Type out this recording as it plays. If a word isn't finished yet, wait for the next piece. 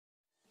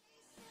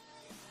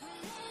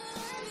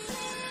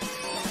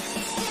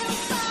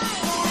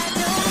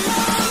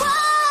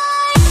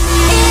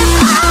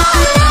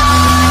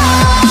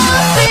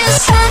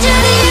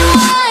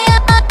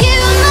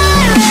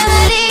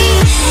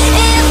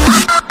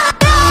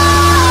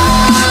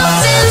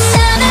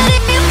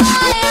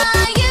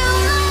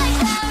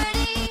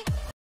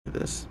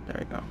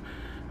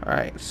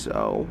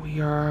So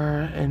we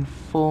are in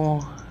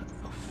full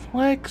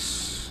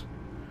flex.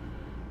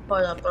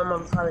 Hold up,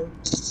 I'm coming.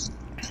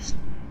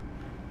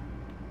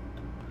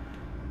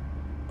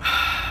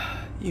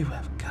 You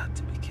have got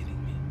to be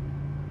kidding me.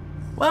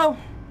 Well,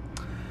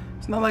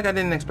 it's not like I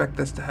didn't expect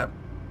this to happen.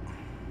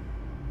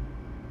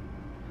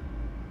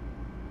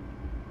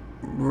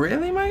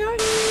 Really, my guy?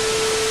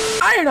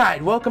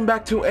 Ironhide, welcome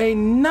back to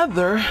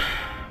another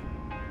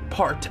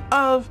part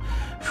of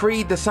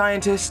Freed the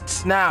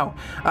Scientists. Now,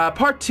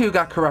 part 2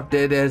 got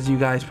corrupted, as you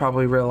guys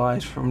probably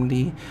realized from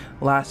the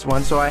last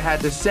one, so I had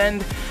to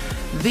send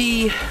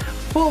the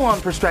full-on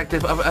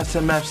perspective of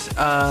SMF's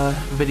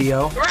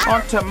video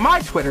onto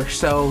my Twitter,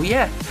 so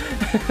yeah.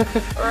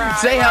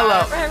 Say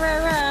hello.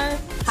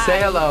 Say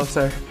hello,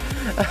 sir.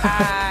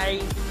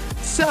 Hi.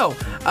 So,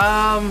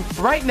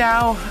 right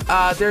now,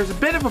 there's a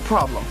bit of a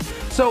problem.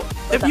 So,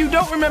 if you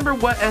don't remember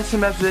what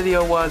SMF's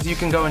video was, you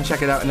can go and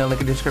check it out in the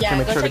link in the description.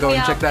 Yeah, Make sure to go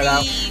and check that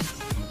out.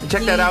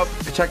 Check that out.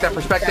 Check that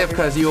perspective,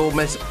 because you'll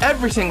miss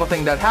every single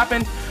thing that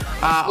happened.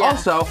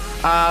 Also,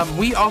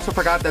 we also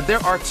forgot that there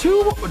are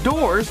 2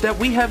 doors that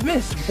we have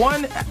missed.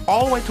 One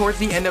all the way towards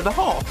the end of the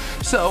hall.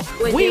 So,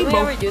 wait, we did we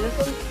ever do this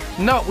one?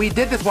 No, we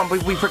did this one,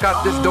 but we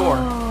forgot this door.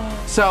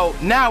 So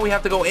now we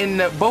have to go in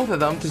both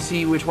of them to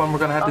see which one we're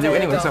gonna have to do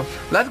anyway. So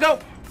let's go.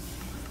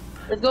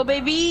 Let's go,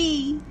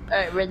 baby. All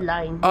right, red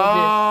line.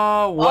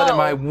 Oh, what am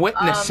I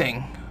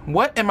witnessing?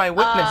 What am I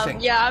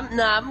witnessing? Yeah,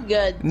 I'm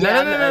good. No,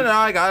 yeah, no,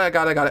 I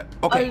got it.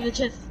 Okay. Oh, the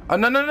chest. Oh,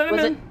 no.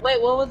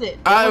 Wait, what was it?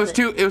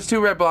 It was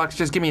 2 red blocks.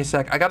 Just give me a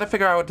sec. I gotta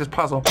figure out this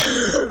puzzle.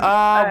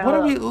 Right,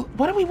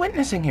 what are we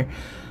witnessing here?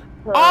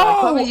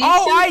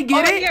 I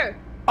get it. Here.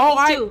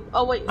 Oh,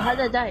 Oh wait, how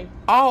did I die?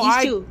 Oh,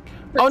 I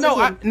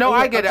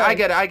get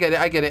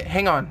it.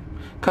 Hang on,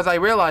 cause I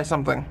realized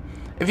something.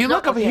 If you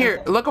look over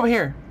here, look over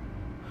here.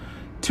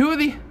 Two of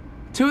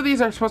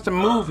these are supposed to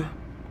move.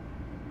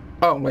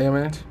 Oh, wait a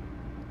minute.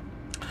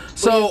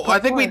 So I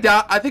think we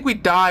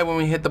die when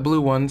we hit the blue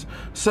ones.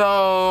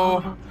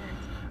 So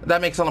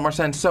that makes a lot more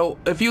sense. So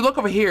if you look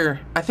over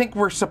here, I think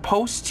we're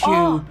supposed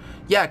to.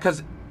 Yeah,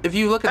 cause if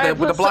you look at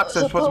the blocks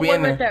are supposed to be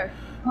in there.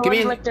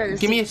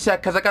 Give me a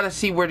sec, cause I gotta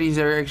see where these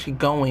are actually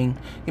going.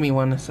 Give me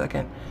 1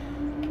 second.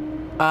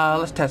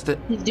 Let's test it.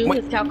 He's doing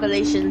his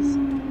calculations.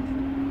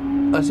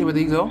 Let's see where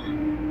these go.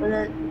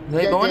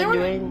 They go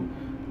anywhere?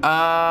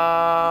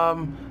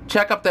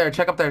 Check up there.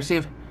 See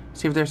if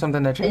there's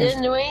something that changed. It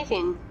didn't do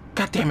anything.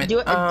 God damn it.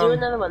 Do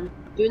another one.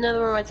 Do another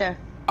one right there.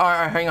 All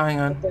right, hang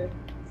on. Right there.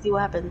 See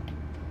what happened.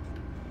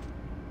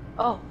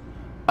 Oh.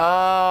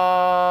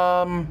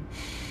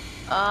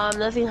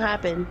 Nothing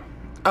happened.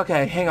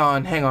 Okay, hang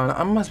on.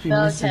 I must be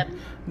missing.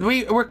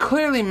 We're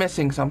clearly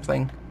missing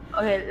something.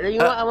 Okay, you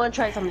know what? I want to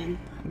try something.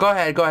 Go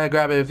ahead,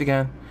 grab it if you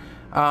can.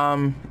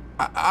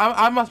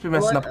 I must be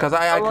messing up because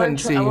I couldn't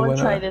see. I want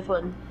to try this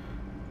one.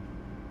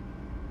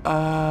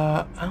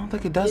 I don't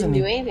think it does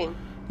anything. Do anything.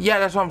 Yeah,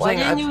 that's what I'm saying.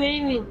 Why didn't do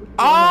anything?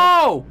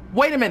 Oh,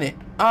 wait a minute.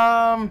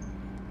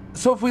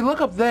 So if we look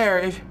up there,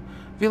 if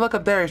you look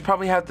up there, it's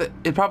probably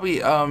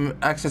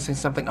accessing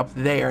something up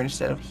there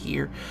instead of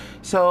here.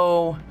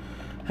 So.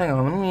 Hang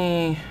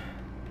on,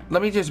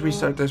 let me just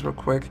restart this real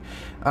quick.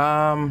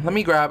 Let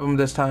me grab them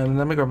this time.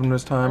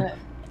 Right.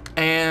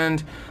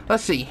 And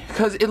let's see,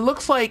 because it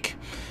looks like,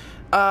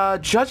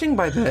 judging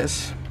by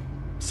this,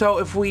 so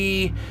if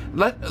we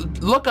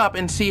look up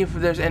and see if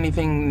there's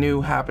anything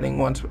new happening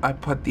once I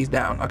put these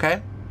down,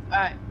 okay?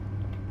 Alright.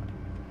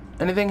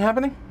 Anything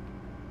happening?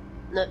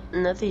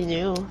 Nothing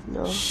new.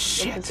 No.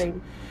 Shit.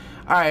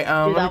 Alright,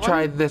 let me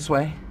try this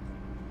way.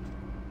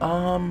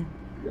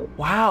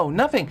 Wow,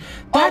 nothing.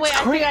 That's wait,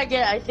 I think I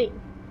get it. I think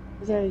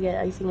I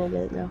get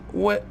it now.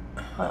 What?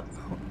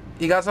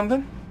 You got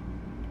something?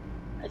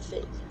 I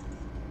think.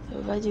 So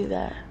if I do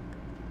that.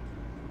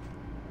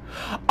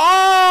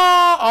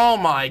 Oh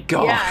my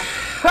god. Yeah.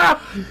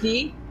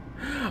 See?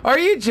 Are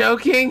you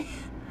joking?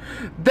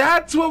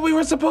 That's what we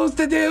were supposed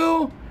to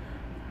do?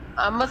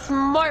 I'm a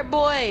smart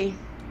boy.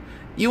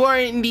 You are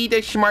indeed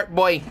a smart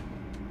boy.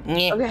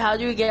 Yeah. Okay, how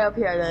do we get up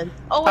here then?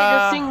 Oh wait,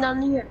 there's thing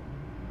down here.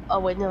 Oh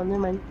wait, no, never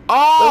mind.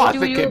 Oh, I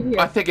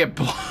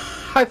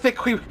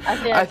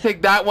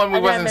think that one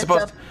we wasn't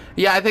supposed to.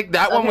 Yeah, I think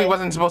that one we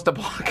wasn't supposed to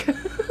block.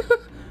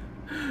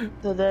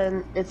 So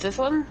then it's this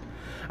one?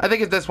 I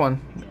think it's this one.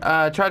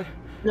 Try.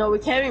 No, we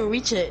can't even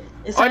reach it.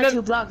 It's not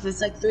 2 blocks.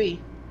 It's like 3.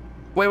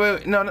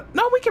 Wait. No,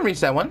 we can reach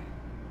that one.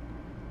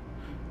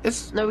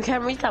 No, we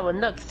can't reach that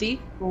one. Look,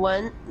 see,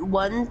 1,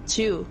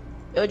 2.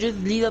 It'll just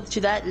lead up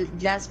to that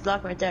last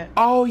block right there.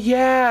 Oh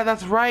yeah,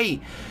 that's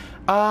right.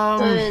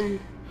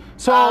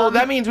 So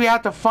that means we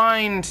have to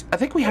find. I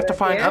think we have to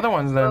find other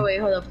ones then. Oh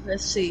wait, hold up.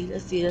 Let's see.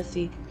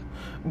 Okay.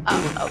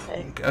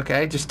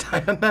 Okay, just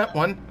die on that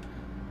one.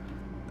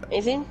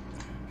 Anything?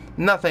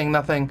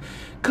 Nothing.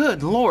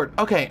 Good lord.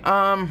 Okay.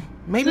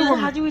 Maybe so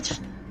we're.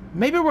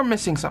 Maybe we're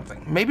missing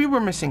something.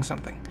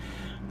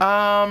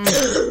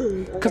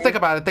 Cause think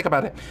about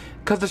it.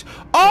 Cause there's.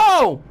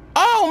 Oh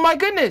my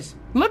goodness!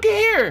 Look at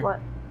here. What?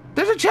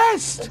 There's a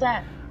chest. What's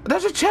that?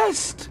 There's a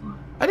chest.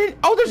 I didn't.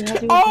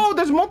 Oh,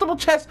 there's multiple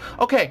chests.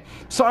 Okay,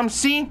 so I'm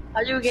seeing.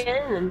 How do you get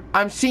in?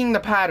 I'm seeing the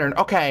pattern.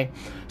 Okay,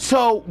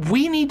 so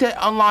we need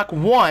to unlock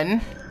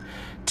one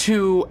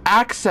to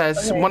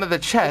access one of the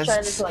chests.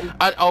 Try this one.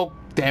 Oh,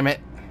 damn it!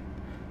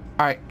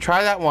 All right,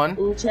 try that one.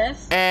 In the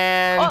chest?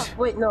 And oh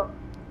wait, no.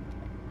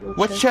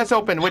 Which chest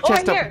open? Which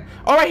chest right open? Here.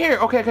 Oh, right here.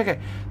 Okay.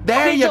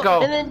 There you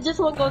go. And then this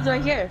one goes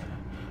right here.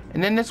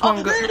 And then this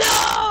one goes.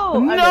 No!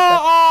 No!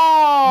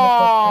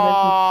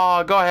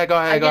 Oh! Go ahead.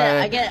 I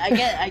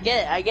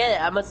get it.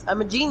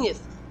 I'm a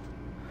genius.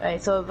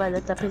 Alright, so if I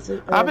let that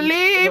person. I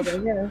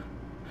believe.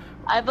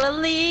 I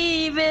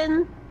believe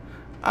in.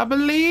 I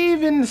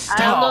believe in the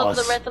stars. I don't know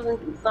the rest of the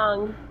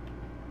song.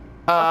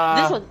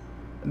 This one.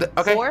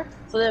 Okay. 4.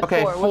 So then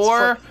okay. 4.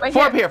 Four. Right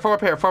Four up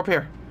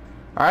here.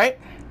 All right.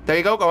 There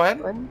you go. Go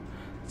ahead. 1,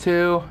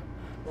 2,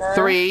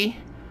 3.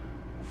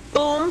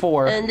 Boom.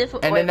 4. And this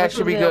one. And then that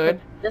should be good.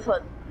 This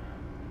one.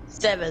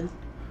 7.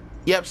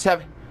 Yep.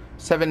 7.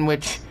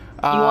 Which.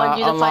 You want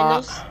you to find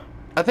those?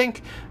 I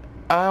think.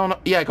 I don't know.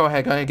 Yeah. Go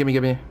ahead. Give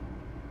me.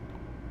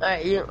 All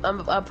right.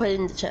 I'll put it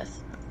in the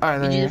chest. All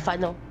right. You need to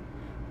find them.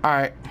 All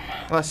right.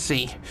 Let's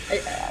see.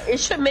 It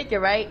should make it,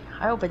 right?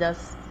 I hope it does.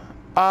 7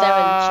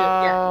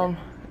 should.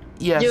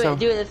 Yeah.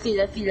 Do it.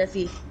 Let's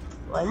see.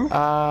 1.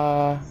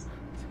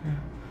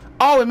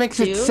 Oh, it makes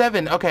 2. it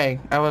 7. Okay,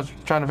 I was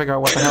trying to figure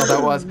out what the hell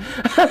that was.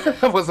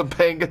 I wasn't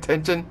paying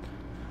attention.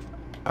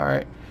 All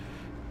right,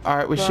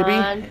 we should be,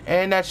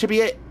 and that should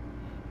be it.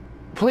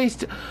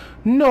 Please,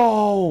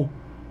 no.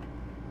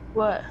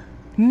 What?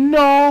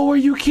 No, are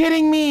you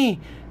kidding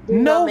me?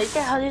 No. Make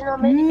it? How did you not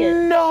make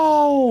it?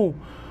 No.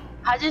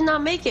 How did you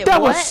not make it?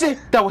 That what? was 6.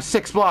 That was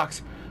 6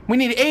 blocks. We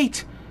need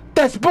 8.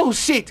 That's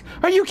bullshit.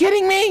 Are you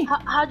kidding me?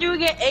 How do we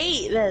get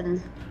 8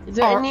 then? Is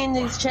there any in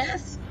these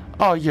chests?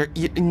 Oh, you're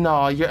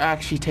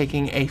actually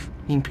taking a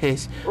f***ing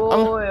piss.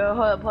 Oh, wait,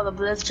 hold up.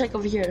 Let's check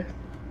over here.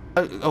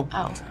 Ow.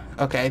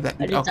 Okay. I Okay.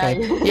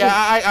 died.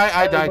 Yeah,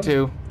 I died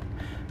too.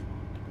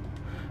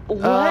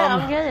 What? I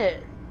don't get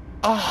it.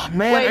 Oh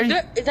man.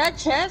 Wait, is that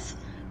chest?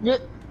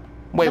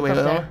 Wait.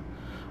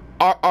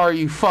 Are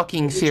you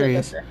fucking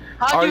serious?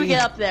 How do we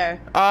get up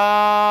there?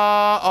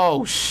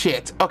 Oh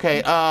shit.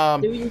 Okay.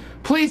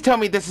 Please tell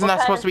me this is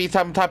not supposed to be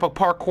some type of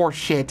parkour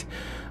shit.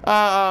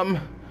 I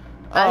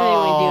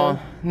think we do.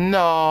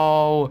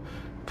 No.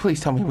 Please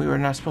tell me we were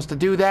not supposed to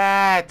do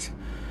that.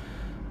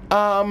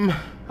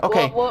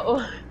 Okay.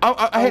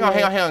 Hang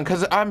on,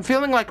 because I'm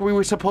feeling like we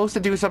were supposed to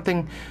do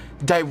something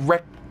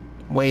direct.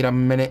 Wait a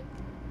minute.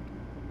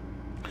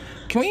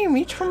 Can we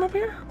reach from up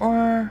here?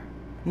 Or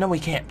no, we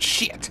can't.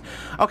 Shit.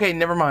 Okay,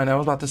 never mind. I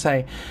was about to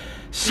say.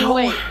 So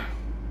wait.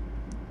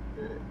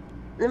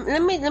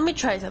 Let me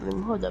try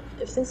something. Hold up.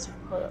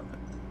 Hold up.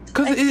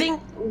 Because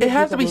it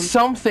has to be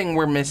something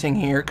we're missing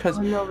here. Cause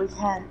oh no, we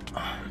can't.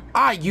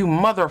 You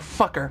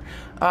motherfucker.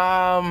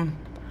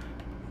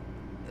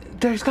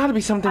 There's got to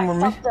be something we're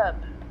missing.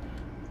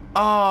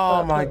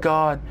 Oh my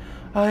god.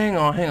 Oh, hang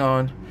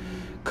on.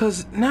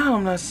 Cause now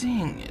I'm not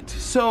seeing it.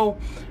 So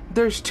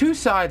there's 2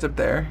 sides up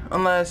there,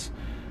 unless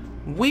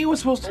we were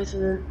supposed to. So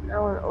then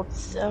that one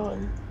opens that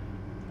one.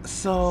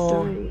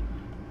 So. 3.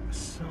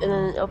 And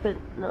then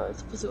open. No, it's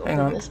supposed to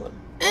open this one.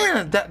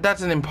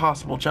 That's an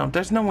impossible jump.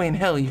 There's no way in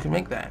hell you can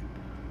make that.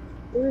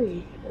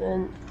 3. And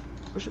then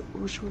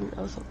which one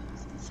else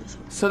opens? This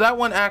one. So that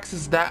one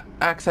access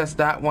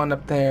that one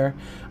up there.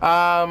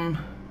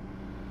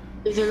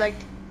 Is it like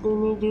we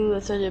need to do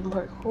a certain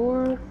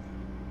parkour?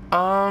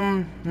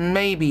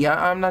 Maybe.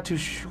 I'm not too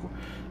sure.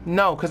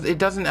 No, because it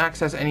doesn't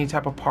access any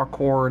type of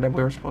parkour that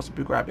we were supposed to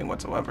be grabbing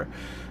whatsoever.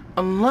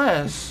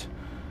 Unless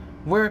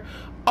we're...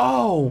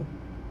 Oh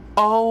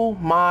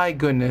my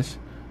goodness.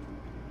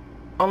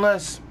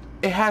 Unless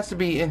it has to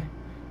be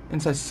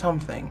inside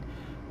something.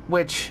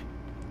 Which,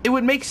 it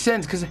would make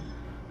sense,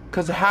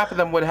 because half of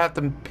them would have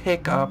to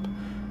pick up.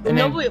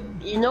 And we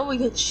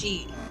could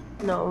cheat.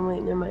 No,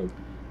 wait, never mind.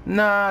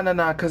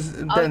 Nah, because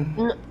then...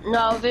 No,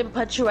 I was gonna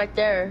punch you right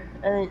there.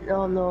 And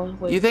no,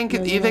 wait. You think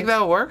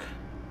that'll work?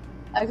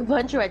 I can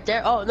punch you right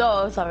there. Oh,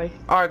 no, sorry.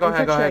 Alright, go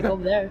ahead. Right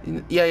over there.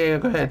 Yeah,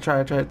 go ahead. Try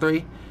it.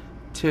 3,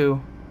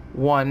 2,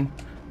 1.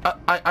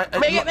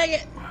 Make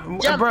it!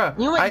 Jump! Bruh,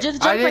 You went,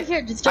 just jump right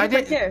here. Just jump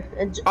right here.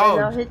 And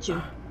I'll hit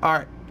you.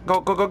 Alright,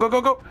 go.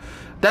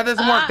 That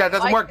doesn't work. That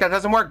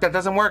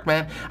doesn't work,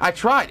 man. I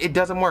tried. It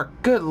doesn't work.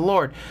 Good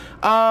lord.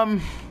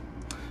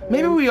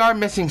 Maybe we are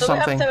missing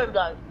something.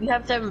 We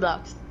have 7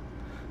 blocks.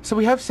 So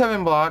we have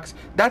 7 blocks.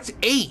 That's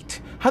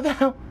 8. How the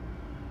hell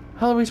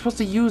are we supposed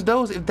to use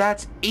those if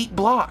that's 8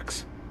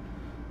 blocks?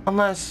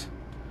 Unless...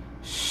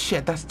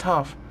 Shit, that's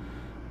tough.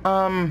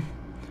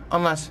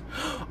 Unless...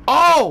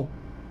 Oh!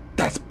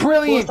 That's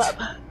brilliant!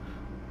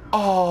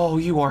 Oh,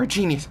 you are a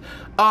genius.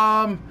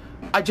 I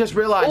just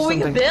realized something.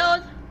 We can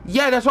build?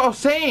 Yeah, that's what I was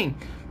saying.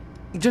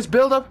 Just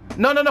build up.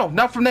 No,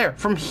 not from there.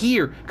 From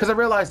here. Because I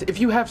realized if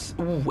you have...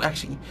 Ooh,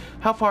 actually,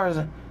 how far is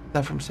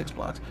that from 6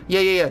 blocks?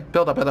 Yeah.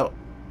 Build up.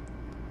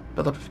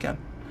 Build up if you can.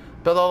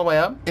 Build all the way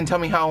up and tell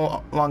me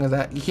how long is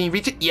that. Can you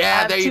reach it?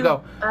 Yeah, there you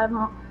go.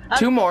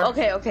 2 more.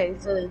 Okay.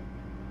 So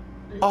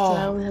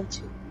I only have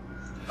 2.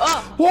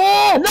 Oh!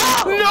 Whoa! No!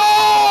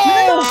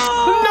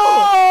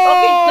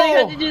 Okay, so you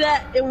have to do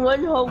that in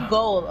one whole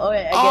goal.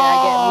 Okay,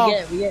 I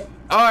get it. We get it.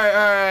 All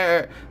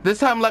right. This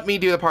time, let me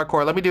do the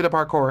parkour. Let me do the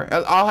parkour.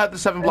 I'll have the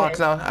 7 blocks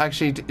now.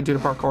 Actually, do the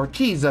parkour.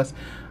 Jesus,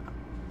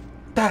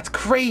 that's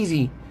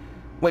crazy.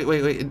 Wait.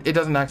 It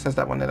doesn't access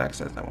that one. It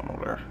accesses that one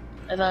over there.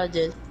 I thought it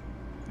did.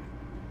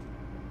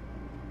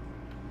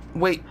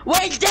 Wait,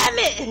 damn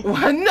it!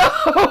 What? No!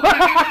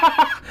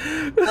 I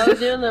was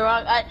doing the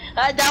wrong.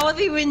 That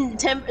wasn't even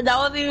That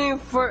wasn't even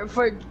for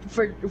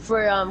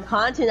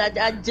content.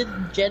 I just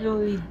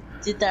genuinely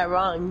did that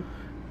wrong.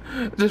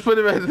 Just put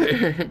it right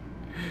there.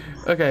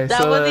 Okay,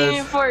 that so wasn't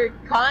even for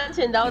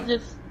content. That was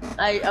just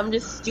I'm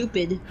just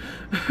stupid.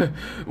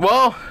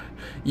 Well,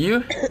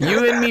 you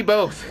and me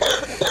both.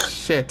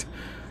 Shit.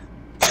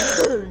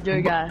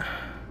 Dear God.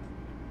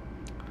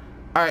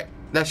 All right,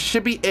 that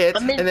should be it.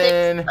 I've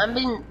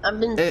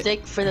been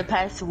sick for the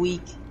past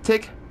week.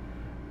 Take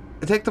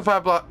the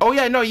 5 block. Oh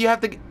yeah, no, you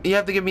have to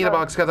give me the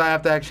box because I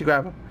have to actually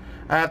grab them.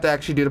 I have to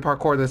actually do the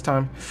parkour this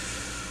time.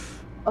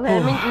 Okay,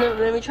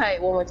 let me try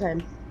it one more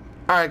time.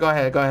 All right, go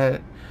ahead.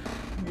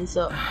 Okay,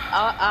 so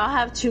I'll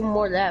have 2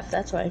 more left.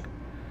 That's why.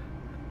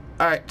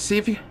 All right, see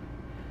if you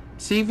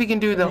can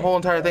do the whole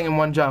entire thing in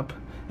one jump.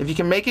 If you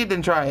can make it,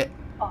 then try it.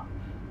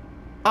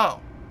 Oh,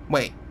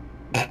 wait.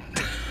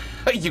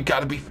 You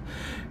gotta be.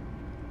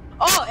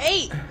 Oh,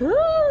 8.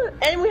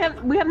 And we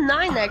have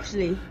 9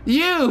 actually.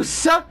 You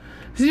see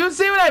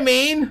what I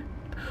mean?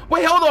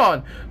 Wait, hold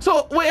on.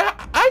 So wait,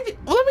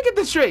 let me get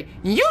this straight.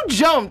 You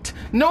jumped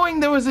knowing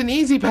there was an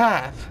easy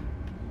path.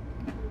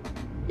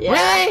 Yeah.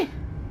 Really?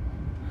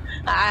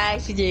 I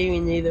actually didn't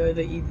even know there was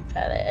an easy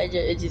path. I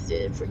just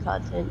did it for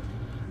content.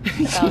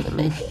 I thought to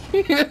make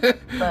it.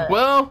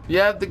 Well, you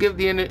have to give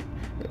you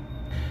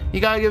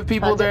gotta give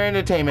people their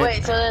entertainment.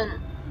 Wait,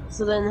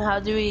 so then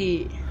how do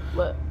we?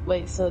 What?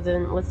 Wait, so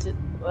then what's it?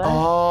 What?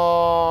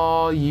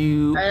 Oh,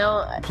 I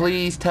don't.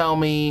 Please tell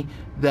me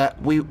that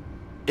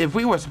if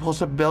we were supposed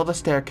to build a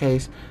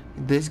staircase,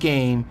 this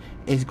game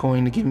is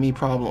going to give me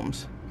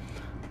problems.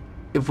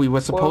 If we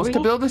were supposed to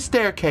build a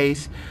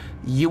staircase,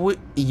 you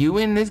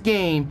in this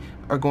game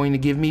are going to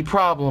give me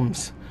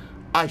problems.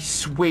 I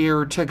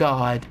swear to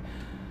God.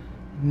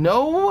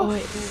 No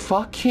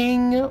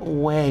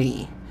fucking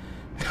way.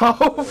 No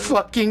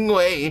fucking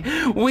way.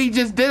 We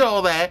just did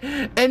all that,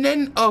 and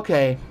then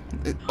okay.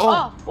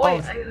 Oh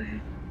wait.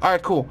 All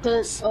right, cool.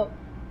 Did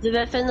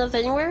that send us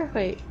anywhere?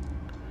 Wait.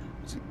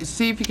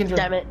 See if you can.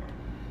 Damn it.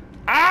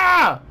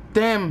 Ah!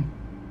 Damn.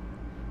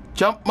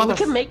 Jump, mother. We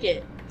can make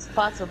it. It's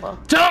possible.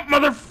 Jump,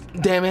 mother.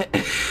 Damn it.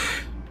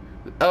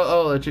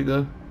 I'll let you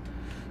go.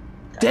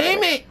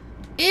 Damn it.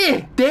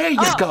 There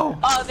you go.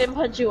 Oh, then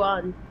punch you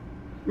on.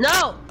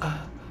 No. All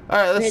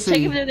right, let's see.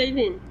 Check if there's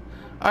anything.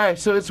 All right,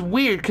 so it's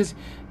weird because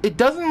it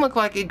doesn't look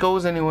like it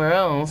goes anywhere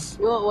else.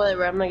 Well,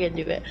 whatever. I'm not gonna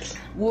do it.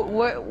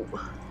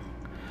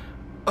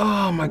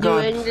 Oh my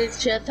God. Do any of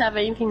this chest have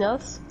anything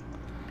else?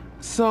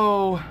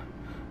 So,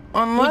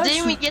 unless... We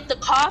didn't even get the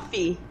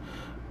coffee.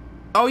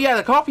 Oh yeah,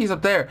 the coffee's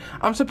up there.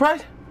 I'm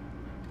surprised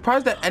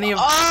that any of...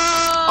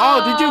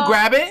 Oh, did you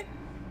grab it?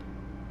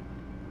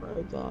 Oh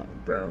my God,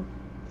 bro.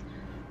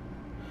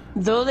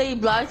 Those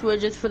 8 blocks were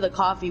just for the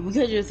coffee. We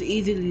could just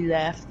easily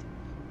left.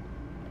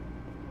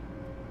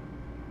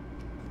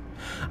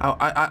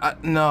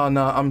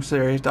 No, I'm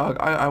serious, dog.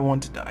 I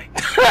want to die.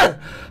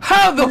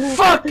 How the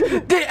fuck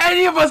did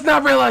any of us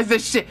not realize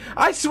this shit?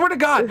 I swear to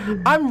God,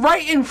 I'm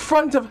right in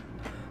front of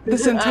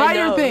this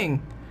entire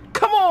thing.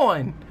 Come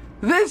on,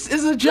 this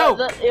is a joke.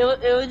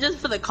 It was just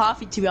for the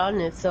coffee, to be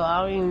honest. So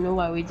I don't even know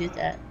why we did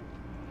that.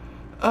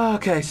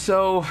 Okay,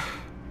 so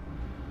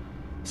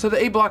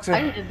the 8 blocks are.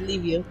 I can just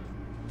leave you.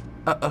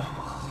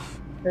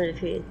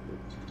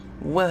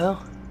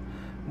 Well,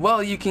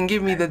 you can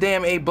give me the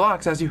damn 8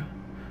 blocks as you.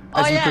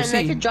 And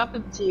I could drop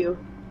it to you.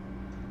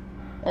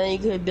 And then you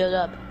could build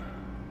up.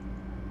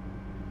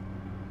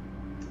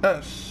 Oh,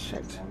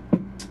 shit.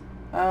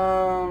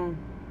 Damn,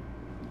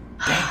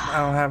 I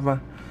don't have my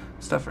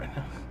stuff right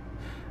now.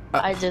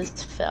 I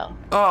just fell.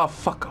 Oh,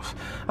 fuck off.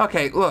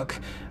 Okay, look.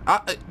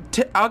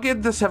 I'll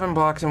get the 7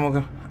 blocks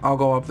and I'll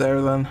go up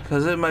there then.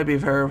 Because it might be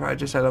fair if I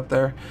just head up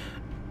there.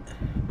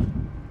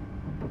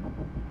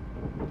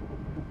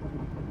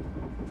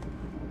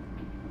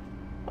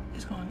 What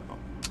is going on?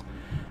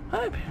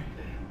 Hi, baby.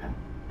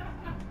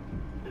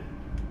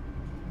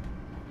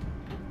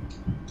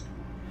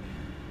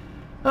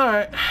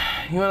 Alright,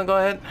 you want to go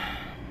ahead?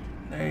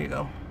 There you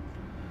go.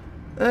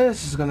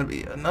 This is going to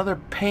be another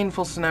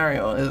painful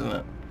scenario, isn't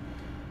it?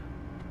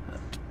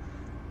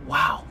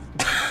 Wow.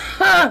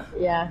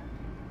 Yeah.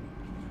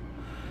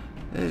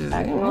 I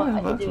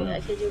can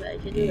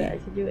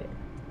do it.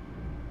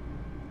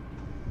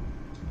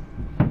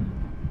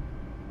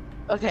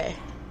 Okay.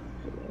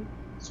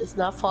 Just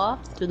not fall.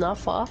 Do not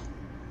fall.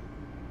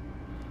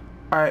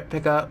 Alright,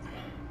 pick up.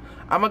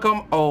 I'm gonna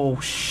go. Oh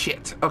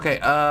shit. Okay.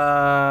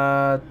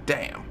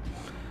 Damn.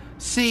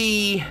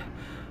 See, you're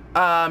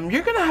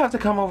gonna have to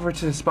come over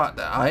to the spot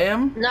that I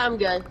am. No, I'm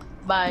good.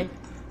 Bye.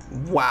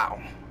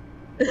 Wow.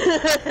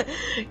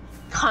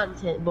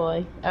 Content,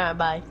 boy. Alright,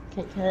 bye.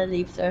 Can I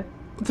leave, sir?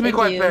 To be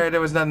quite fair,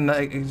 there was nothing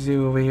I could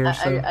do over here,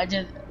 so... I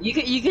just...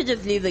 You could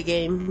just leave the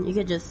game. You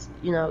could just,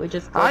 you know,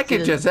 just go I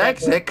could just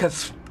exit,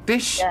 because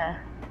this... Yeah.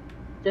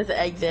 Just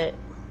exit.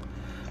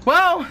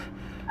 Well...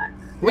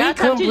 Now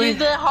time to use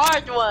the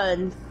hard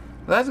one.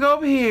 Let's go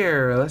over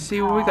here. Let's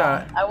see what we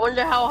got. I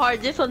wonder how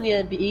hard this one's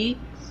gonna be.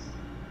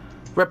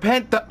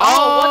 Repent the...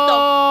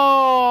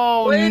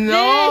 Oh, what the...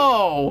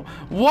 no!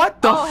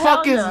 What the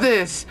fuck is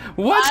this?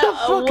 What the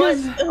fuck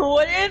is...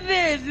 What is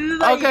this? This is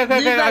like,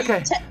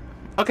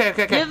 Okay.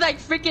 Okay. This is like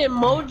freaking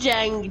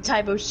Mojang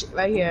type of shit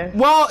right here.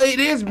 Well, it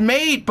is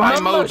made by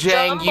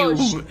Mojang, you.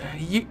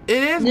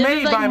 It is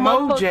made by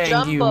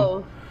Mojang,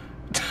 you.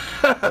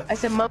 I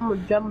said mumbo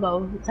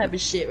jumbo type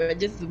of shit, right?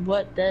 This is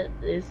what that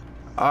is.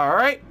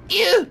 Alright.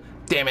 Ew.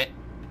 Damn it.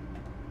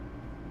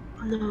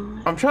 No.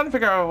 I'm trying to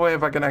figure out a way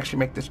if I can actually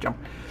make this jump.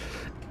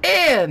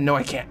 And no,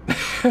 I can't.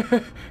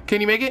 Can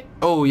you make it?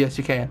 Oh, yes,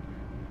 you can.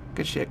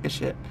 Good shit, good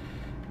shit.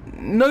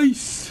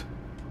 Nice.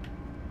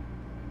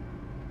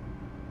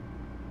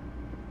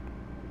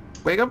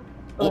 Wake up.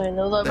 Okay,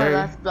 those are my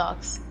last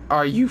blocks.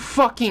 Are you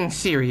fucking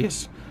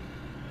serious?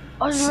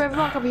 Oh, there's a red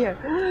block up here.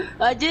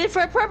 I did it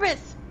for a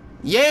purpose.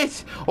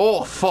 Yes.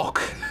 Oh,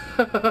 fuck.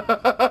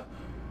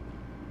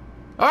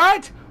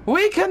 Alright,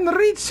 we can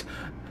reach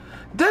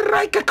the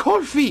Rika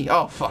Coffee.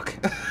 Oh, fuck.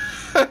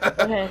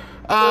 Okay.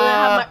 I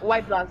have my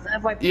white blocks. I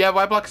have white blocks. Yeah,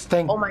 white blocks.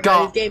 Thank God. Oh my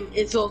God, this game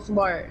is so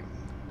smart.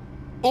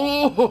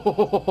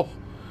 Oh.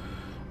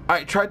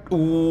 Alright, try.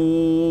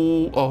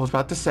 Ooh. Oh, I was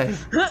about to say.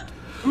 No!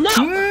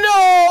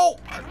 No!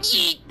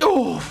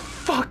 Oh,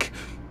 fuck.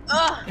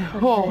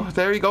 Oh,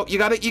 there you go. You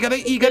got it. You got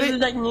it. You got This it.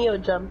 is like Neo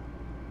jump.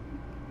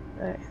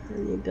 Alright,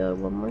 we need to go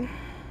one more.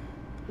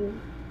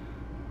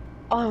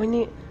 Oh, we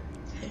need.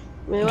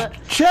 Wait, what?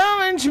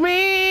 Challenge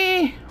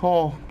me!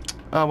 Oh,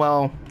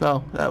 well,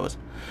 no, that was.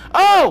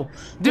 Oh,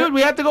 dude,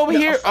 we have to go over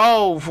here.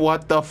 Oh,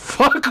 what the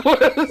fuck was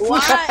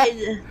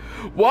that?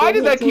 Why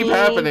did that keep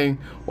happening?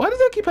 Why does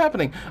that keep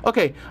happening?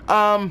 Okay,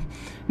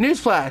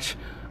 newsflash.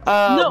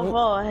 No,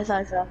 oh,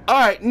 that's all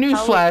right,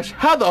 newsflash.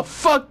 How the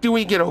fuck do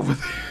we get over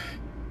there?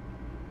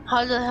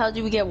 How the hell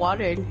do we get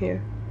water in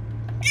here?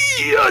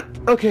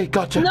 Okay,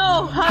 gotcha.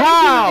 No,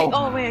 how?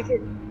 Oh wait, I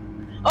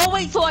can. Oh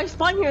wait, so I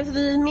spawn here, so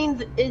that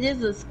means it is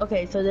this.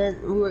 Okay, so then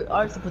we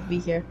are supposed to be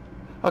here.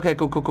 Okay,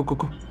 cool.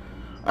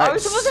 Are we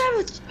supposed to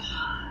have?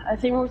 I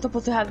think we're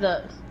supposed to have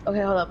the.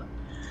 Okay, hold up.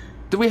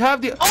 Do we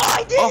have the? Oh,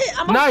 I did it!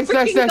 I'm nice.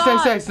 Nice.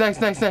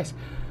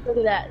 Look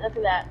at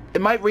that.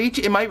 It might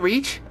reach.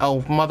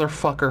 Oh,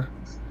 motherfucker.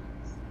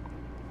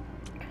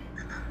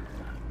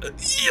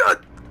 Yeah.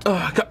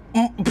 Oh, God.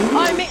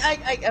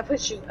 I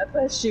pushed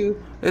you.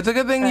 It's a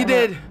good thing you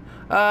did.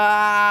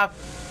 Fuck.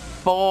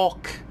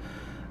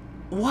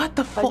 What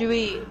the fuck?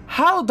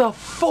 How the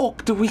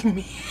fuck do we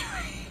meet?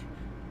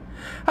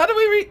 How do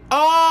we read?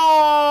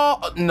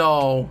 Oh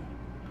no.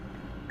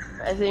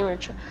 I think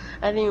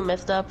we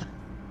messed up.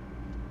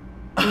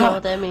 You know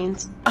what that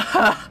means?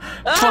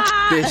 Fuck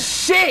this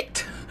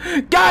shit!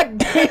 God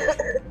damn!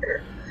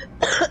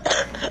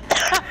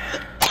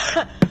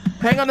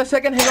 Hang on a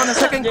second.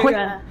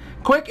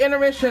 Quick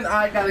intermission.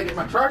 I gotta get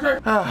my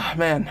charger. Ah,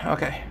 man.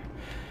 Okay.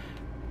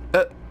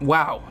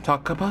 Wow.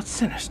 Talk about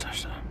sinister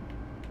stuff.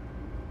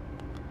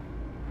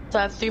 So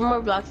I have 3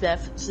 more blocks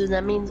left, so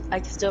that means I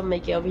can still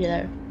make it over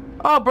there.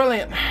 Oh,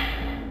 brilliant.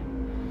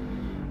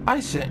 I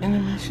said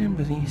intermission,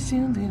 but you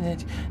still did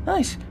it.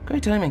 Nice.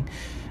 Great timing.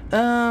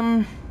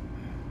 Well,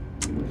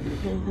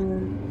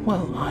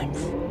 I'm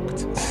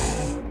fucked.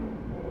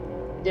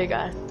 Dear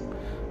God.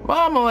 Well,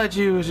 I'm gonna let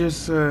you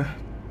just, do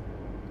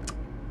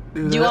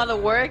you wanna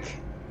work?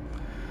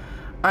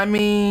 I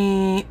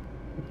mean...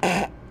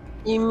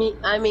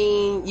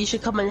 you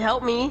should come and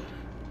help me.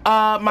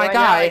 My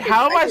guy,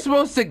 how am I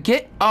supposed to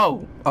get...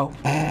 Oh,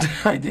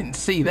 I didn't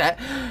see that.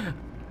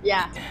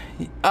 Yeah.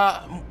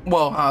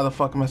 Well, how the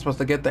fuck am I supposed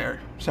to get there,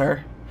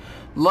 sir?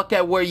 Look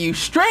at where you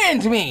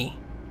strand me!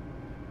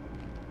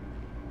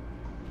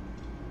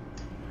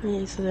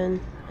 Okay, so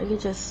then I could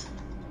just...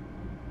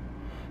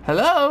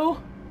 Hello?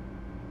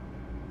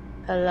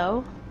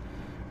 Hello?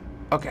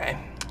 Okay,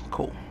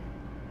 cool.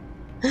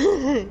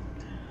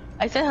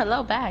 I said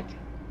hello back.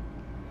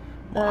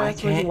 Well,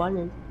 that's what you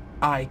wanted.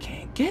 I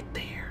can't get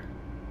there,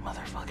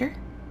 motherfucker.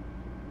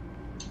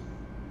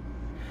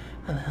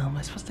 How the hell am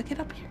I supposed to get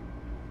up here?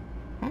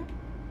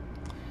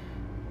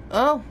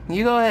 Oh,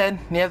 you go ahead.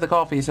 You have the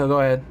coffee, so go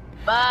ahead.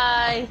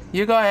 Bye.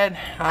 You go ahead.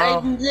 I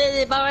did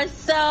it by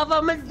myself.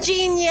 I'm a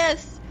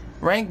genius.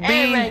 Rank B.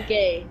 And rank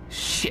A.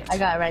 Shit. I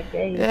got rank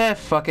A. Yeah,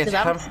 fuck it.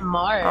 I'm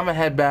smart. I'm gonna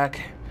head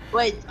back.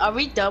 Wait, are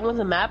we done with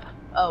the map?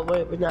 Oh,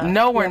 wait, we're not.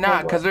 No, we're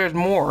not, because there's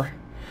more.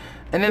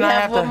 And then I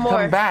have to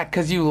come back,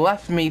 because you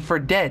left me for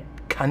dead,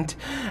 cunt.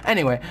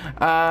 Anyway,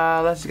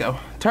 let's go.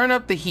 Turn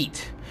up the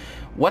heat.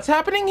 What's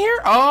happening here?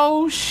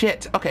 Oh,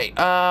 shit. Okay,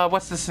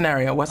 what's the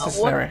scenario? What's the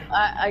scenario?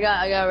 I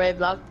got a red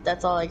block.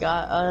 That's all I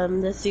got.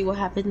 Let's see what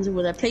happens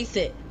when I place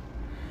it.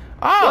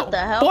 Oh, what the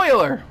hell?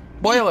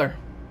 boiler.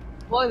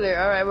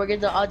 Alright, we're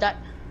gonna all die.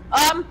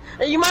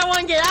 You might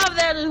want to get out of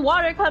there. There's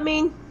water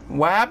coming.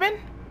 What happened?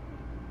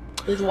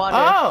 There's water.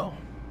 Oh.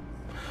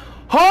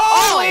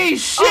 Holy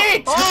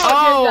shit!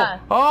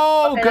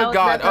 Oh, okay, good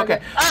God.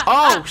 Okay.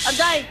 I'm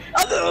dying.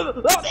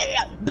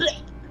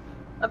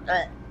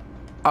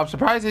 I'm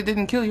surprised it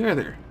didn't kill you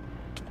either.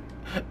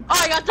 Oh,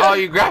 I got the. Oh,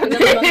 you grabbed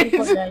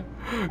it.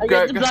 I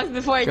got the block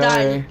before I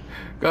died.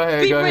 Go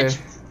ahead. Go ahead.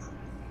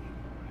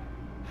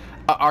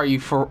 Are you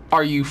for real?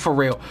 Are you for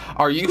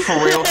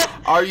real?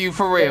 Are you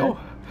for real?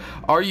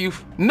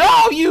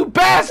 No, you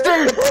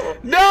bastard!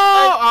 No!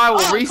 I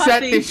will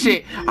reset this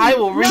shit. I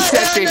will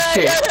reset this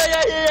shit.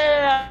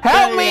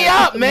 Help me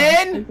up,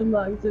 man!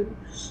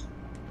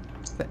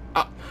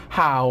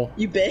 How?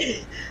 You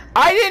bet.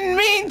 I didn't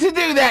mean to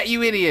do that,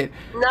 you idiot.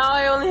 Now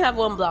I only have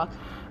 1 block.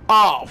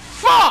 Oh,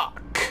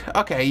 fuck!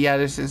 Okay, yeah,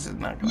 this is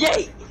not good.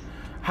 Yay!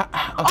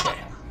 Okay.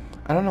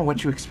 I don't know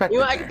what you expect. You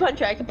know, I can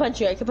punch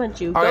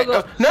you. All right,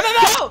 go. No!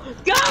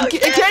 Go!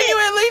 Can you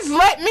at least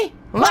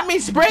let me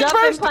sprint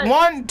first?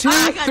 1, 2,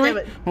 3.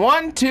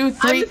 1, 2,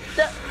 3.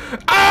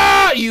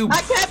 Ah, you!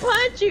 I can't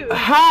punch you.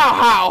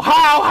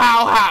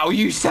 How?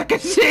 You suck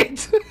of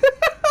shit!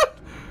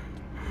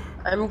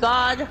 I'm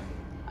God.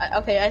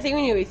 Okay, I think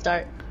we need to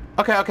restart.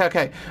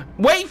 Okay.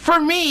 Wait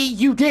for me,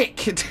 you dick!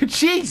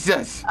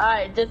 Jesus!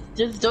 Alright,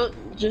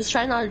 just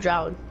try not to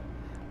drown.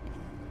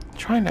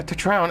 Try not to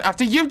drown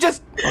after you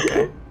just.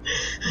 Okay.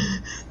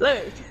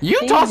 Look. You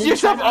tossed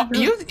yourself.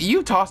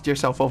 You tossed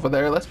yourself over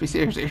there. Let's be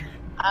serious here.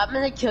 I'm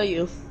gonna kill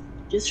you.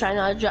 Just try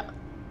not to drown.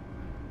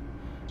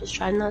 Just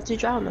try not to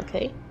drown,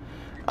 okay?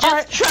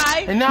 Just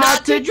try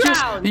not to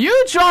drown.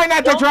 You try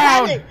not to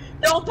drown.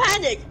 Don't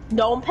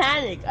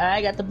panic. Alright,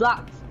 I got the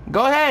block.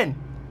 Go ahead.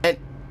 And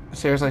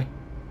seriously.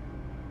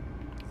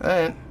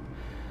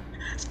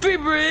 Speed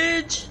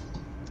bridge.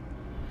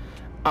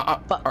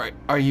 Alright,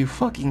 are you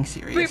fucking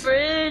serious? Free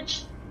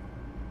bridge.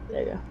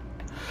 There you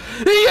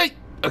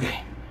go.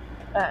 Okay.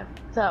 Alright,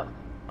 so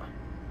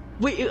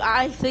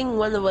I think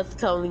one of us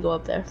can only go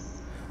up there.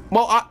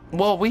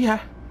 We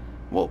have.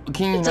 Well,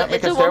 can you not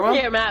make a stairwell? It's a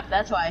one-player map,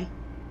 that's why.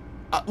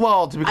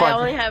 Well, to be quite. I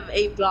only have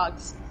 8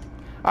 blocks.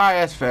 Alright,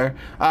 that's fair.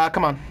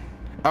 Come on.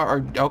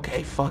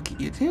 Okay, fuck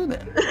you too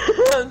then.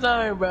 I'm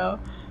sorry, bro.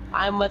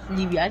 I must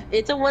leave you.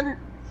 It's a one.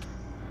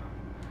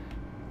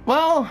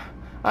 Well.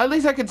 At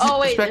least I could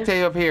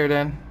spectate up here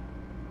then.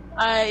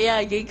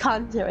 Yeah, get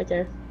content right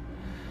there.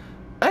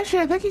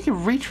 Actually, I think you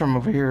can reach from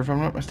over here if I'm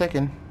not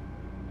mistaken.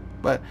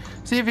 But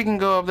see if you can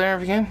go up there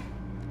if you can.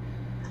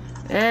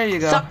 There you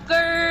go.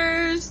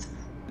 Suckers!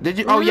 Did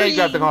you? Oh yeah, you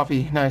got the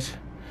coffee. Nice.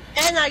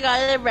 And I got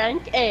a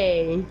rank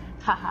A.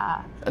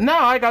 Haha.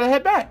 Now I gotta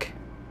head back.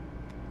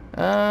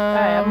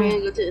 Alright, I'm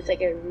gonna go to the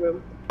second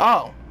room.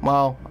 Oh,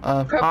 well,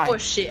 purple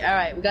shit.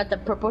 Alright, we got the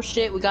purple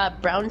shit. We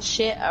got brown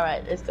shit.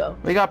 Alright, let's go.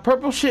 We got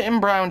purple shit and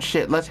brown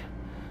shit. Let's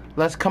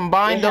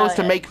combine those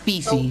to make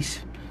feces.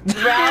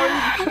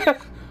 Brown.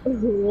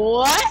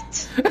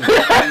 What?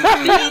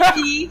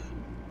 Feces?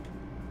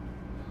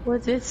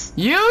 What's this?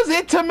 Use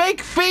it to make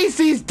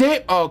feces,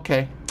 damn.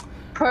 Okay.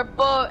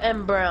 Purple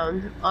and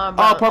brown. On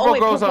brown. Oh, purple wait,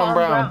 grows purple on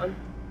brown.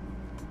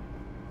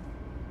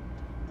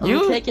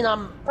 I'm taking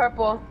on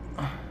purple.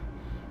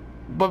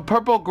 But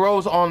purple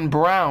grows on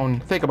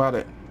brown. Think about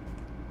it.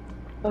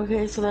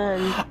 Okay, so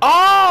then.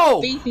 Oh!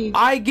 Feces.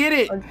 I get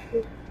it.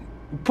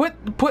 Put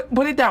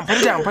it down. Put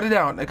it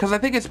down. Because I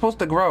think it's supposed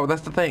to grow.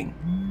 That's the thing.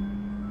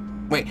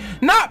 Wait,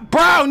 not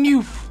brown.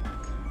 You.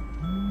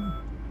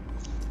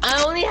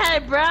 I only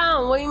had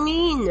brown. What do you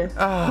mean?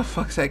 Oh,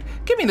 fuck's sake!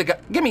 Give me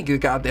the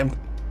goddamn.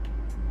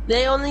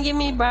 They only give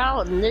me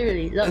brown.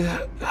 Literally, look.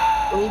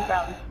 Only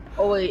brown.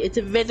 Oh wait, it's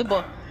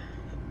invisible.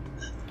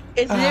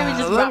 It's literally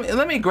just brown.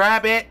 Let me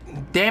grab it.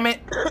 Damn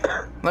it.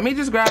 Let me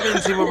just grab it and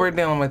see what we're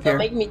dealing with here. Don't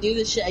make me do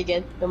this shit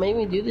again.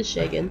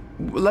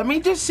 Let me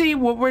just see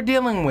what we're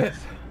dealing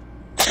with.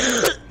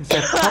 It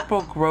said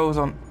purple grows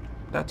on.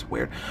 That's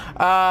weird.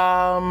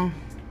 Yeah,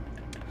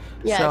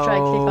 so, try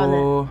to click on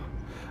it.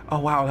 Oh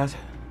wow,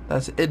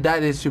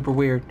 that is super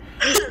weird.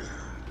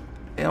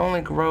 It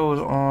only grows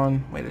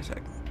on. Wait a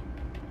sec.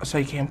 So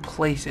you can't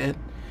place it.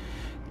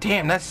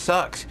 Damn, that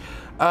sucks.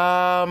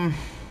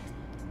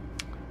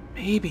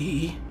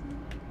 Maybe.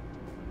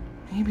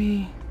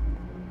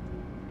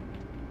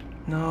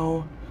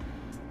 No.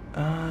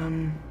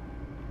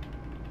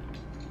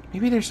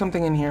 Maybe there's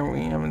something in here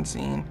we haven't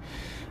seen.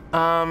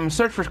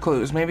 Search for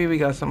clues. Maybe we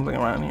got something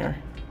around here.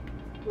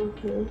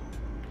 Okay.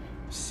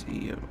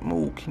 See.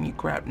 Oh, can you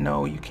grab?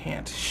 No, you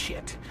can't.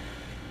 Shit.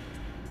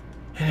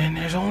 And then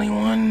there's only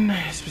one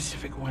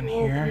specific one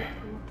here.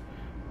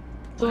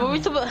 So what are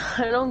we supposed?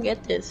 I don't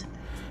get this.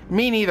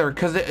 Me neither,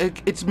 because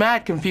it's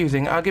mad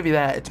confusing. I'll give you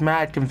that. It's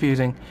mad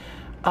confusing.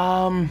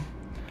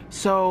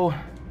 So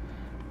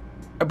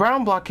a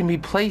brown block can be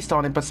placed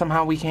on it, but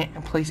somehow we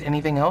can't place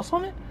anything else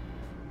on it,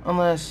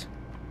 unless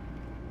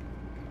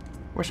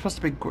we're supposed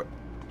to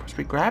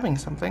be grabbing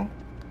something.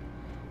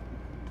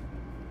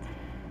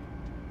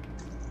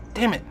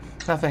 Damn it!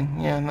 Nothing.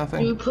 Yeah,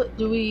 nothing.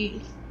 Do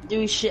we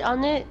shit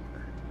on it?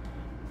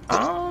 I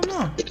don't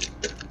know.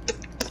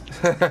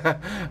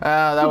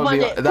 That would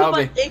be. That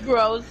would be. It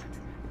grows.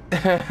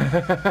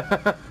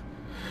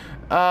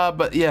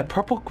 But yeah,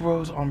 purple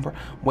grows on brown.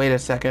 Wait a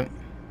second.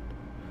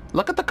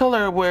 Look at the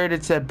color where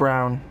it said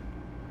brown.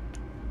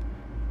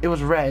 It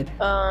was red.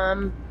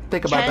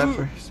 Think about that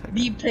for a second.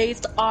 Be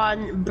placed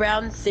on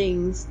brown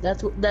things.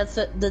 That's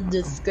the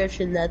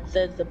description that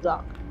says the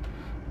block.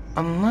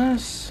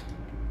 Unless.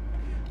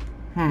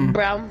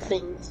 Brown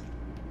things.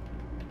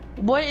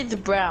 What is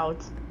brown?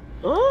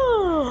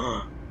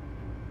 Oh.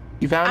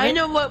 You found it? I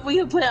know what we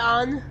could put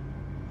on.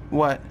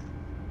 What?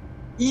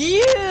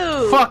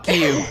 You! Fuck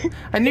you.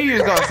 I knew you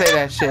was gonna say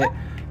that shit.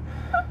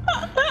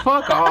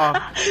 Fuck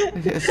off.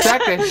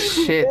 Sack of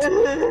shit.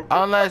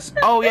 Unless,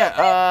 oh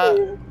yeah,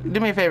 do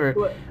me a favor.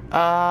 What?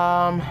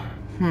 I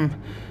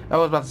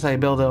was about to say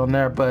build it on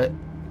there, but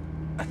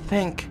I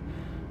think,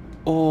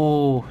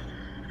 oh,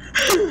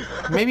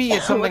 maybe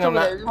it's something I'm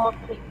not,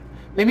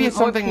 maybe it's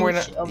something we're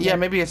not, yeah,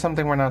 maybe it's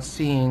something we're not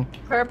seeing.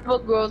 Purple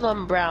grows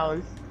on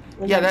brown.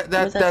 Yeah,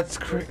 that's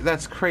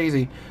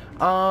crazy.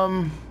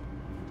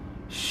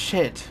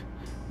 Shit.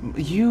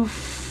 You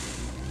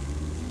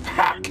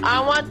fuck.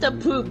 I want the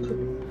poop.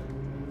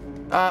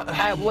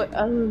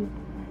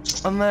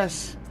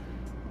 Unless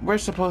we're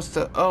supposed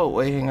to. Oh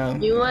wait, hang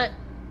on. You want?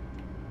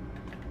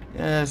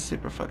 Yeah, that's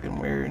super fucking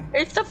weird.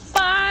 It's the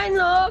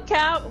final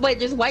count. Wait,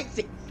 there's white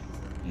thing.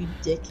 You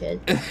dickhead.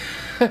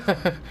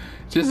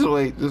 Just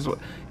wait.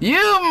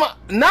 You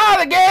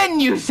not again,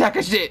 you sack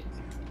of shit.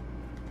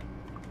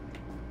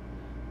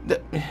 You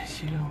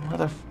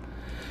mother.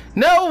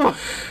 No.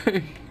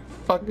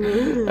 Fuck.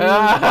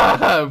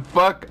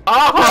 Fuck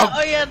off.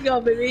 Oh yeah, let's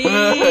go, baby.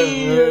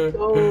 Let's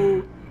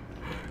go.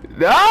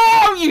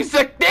 No, you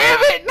suck, damn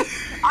it!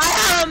 I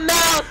have a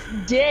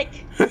mouse,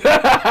 dick. That's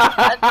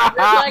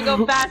why I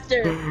go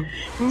faster.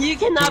 You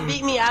cannot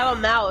beat me. I have a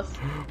mouse.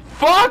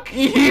 Fuck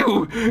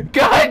you!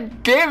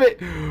 God damn it!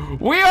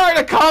 We are in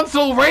a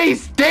console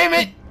race, damn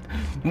it!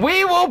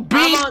 We will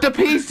beat the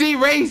PC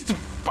race.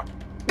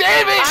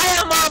 Damn it! I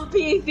am on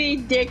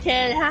PC,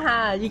 dickhead.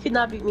 Haha, you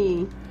cannot beat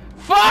me.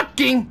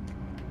 Fucking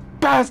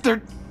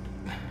bastard.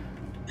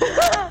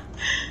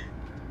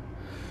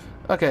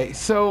 Okay,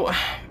 so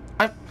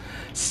I'm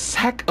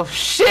sack of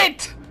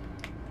shit.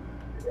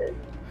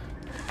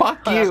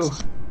 Fuck you.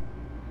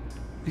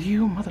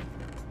 You mother.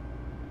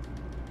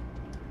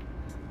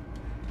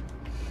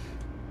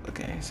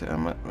 Okay, so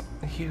I'm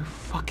you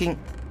fucking.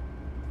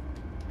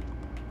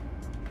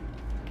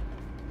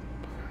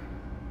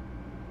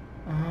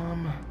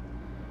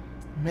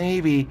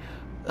 Maybe.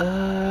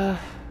 I'm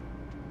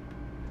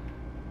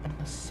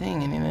not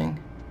seeing anything.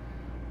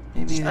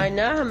 Maybe. I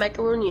now have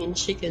macaroni and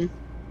chicken.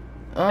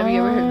 Have you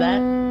ever heard that?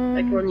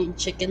 Macaroni and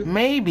chicken.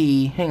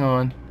 Maybe. Hang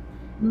on.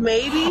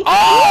 Maybe.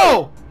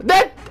 Oh,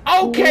 that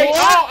okay.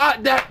 What?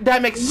 Oh,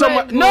 that makes so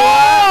much.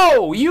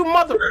 No, you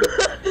mother.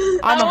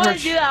 I want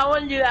to do that. I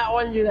want to do that. I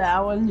want to do that. I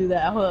want to do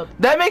that. Hold up.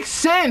 That makes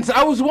sense.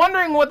 I was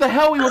wondering what the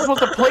hell we were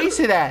supposed to place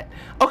it at.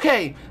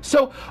 Okay,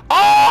 so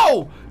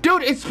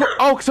dude, it's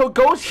so it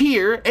goes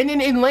here and then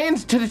it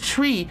lands to the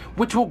tree,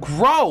 which will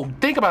grow.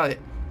 Think about it.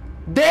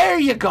 There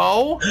you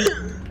go.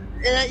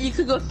 And you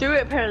could go through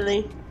it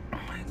apparently.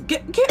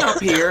 Get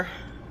up here.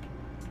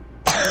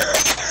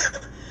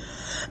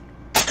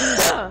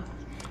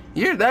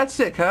 You're that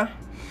sick, huh?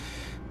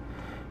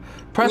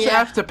 Press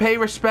F to pay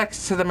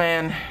respects to the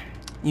man.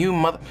 You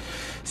mother.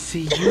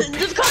 See you.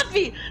 There's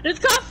coffee. There's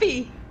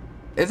coffee.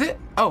 Is it?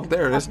 Oh,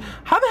 there it is.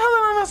 How the hell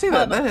did I not see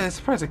that? That is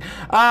surprising.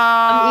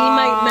 I'm eating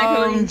my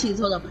macaroni and cheese.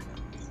 Hold up.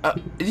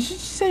 Did you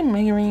just say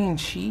macaroni and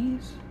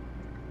cheese?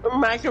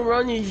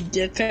 Macaroni,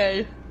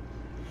 dickhead.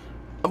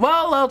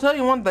 Well, I'll tell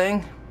you one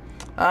thing.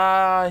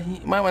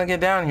 You might want to get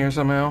down here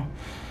somehow.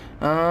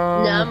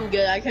 Nah, I'm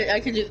good. I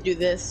could just do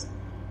this.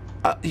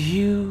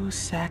 You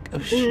sack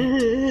of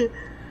shit.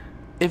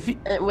 If you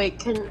wait,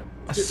 can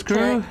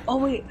screw? Oh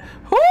wait.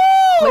 Woo!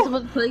 Am I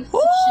supposed to place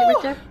shit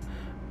right there?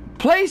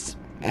 Place.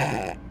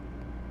 And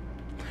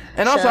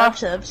also, I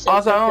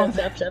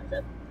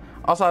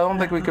don't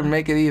think we can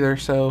make it either.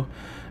 So.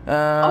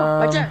 Oh,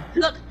 right there!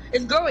 Look,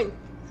 it's growing.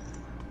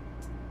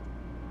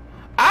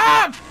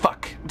 Ah,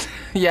 fuck.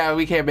 Yeah,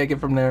 we can't make it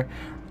from there.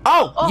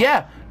 Oh,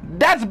 yeah,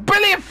 that's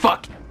brilliant.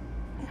 Fuck.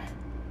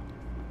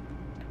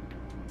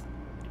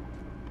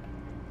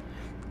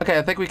 Okay,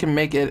 I think we can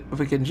make it if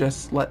we can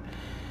just let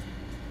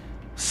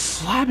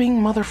slabbing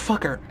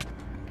motherfucker.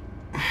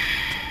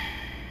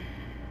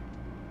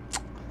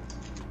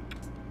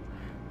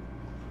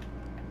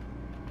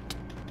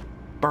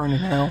 Burn in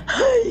hell.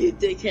 You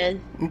dickhead.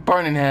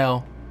 Burn in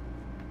hell.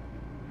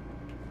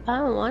 I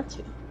don't want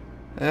to.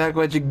 That's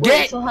what you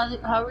get. So how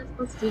are we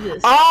supposed to do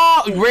this?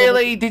 Oh,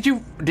 really? Did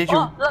you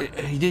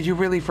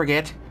really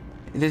forget?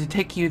 Did it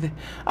take you?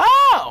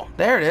 Oh,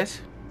 there it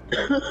is.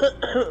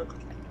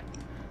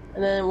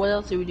 And then what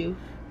else do we do?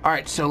 All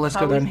right, so let's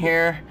go down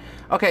here.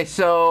 Okay,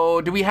 so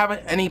do we have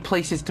any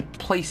places to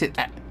place it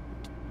at?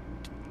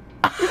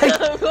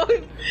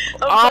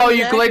 Oh,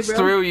 you glitched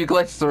through. You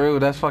glitched through.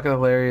 That's fucking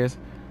hilarious.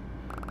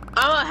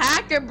 I'm a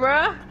hacker,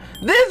 bruh.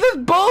 This is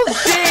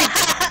bullshit.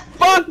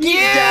 Fuck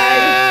you!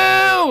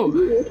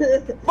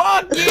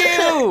 Fuck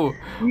you!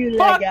 You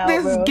Fuck leg out,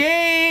 this bro.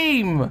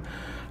 game!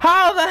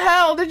 How the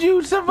hell did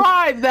you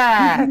survive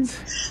that?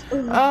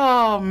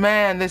 Oh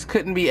man, this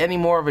couldn't be any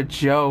more of a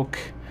joke.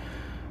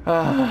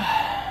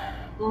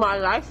 My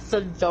life's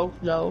a joke,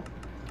 though.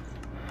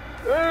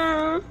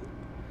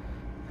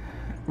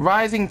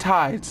 Rising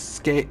tides.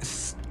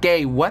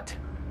 Skay what?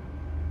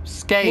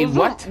 Skay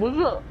what?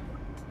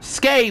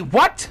 Skay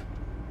what?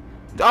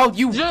 Oh,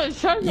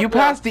 you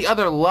passed the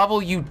other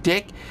level, you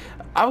dick.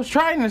 I was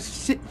trying to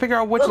figure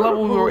out which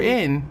level we were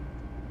in.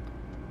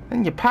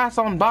 Then you pass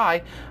on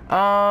by. Where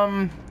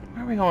are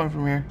we going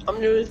from here? I'm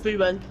doing this speed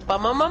run.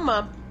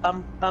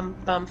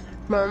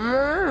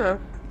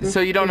 So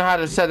you don't know how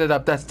to set it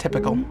up. That's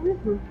typical.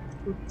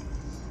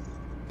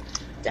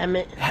 Damn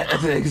it.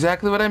 That's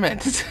exactly what I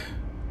meant.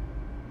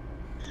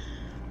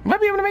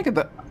 Might be able to make it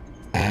though.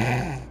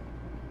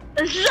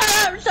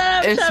 Shut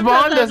up, It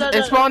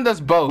spawned us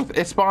both.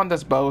 It spawned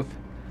us both.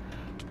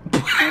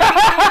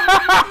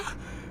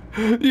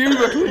 you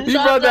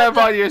brought that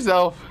upon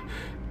yourself.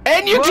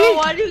 And you keep...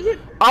 why do you...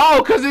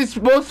 Oh, because it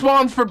both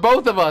spawns for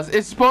both of us.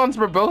 It spawns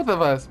for both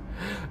of us.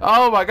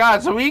 Oh my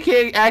god, so we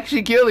can't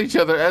actually kill each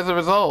other as a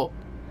result.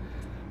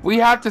 We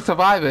have to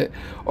survive it.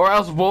 Or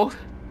else both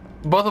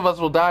of us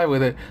will die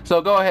with it.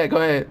 So go ahead,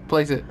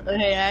 place it.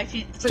 Okay,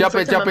 actually... Jump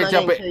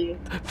it.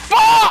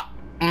 Fuck!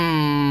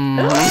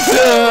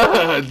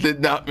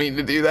 Did not mean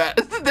to do that.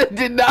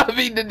 Did not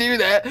mean to do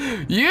that.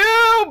 You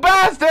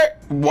bastard!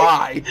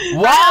 Why?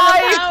 Why? I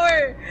have the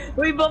power.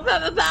 We both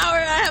have the power.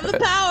 I have the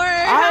power.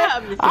 I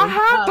have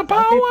the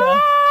power.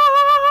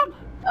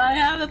 I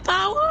have the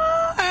power.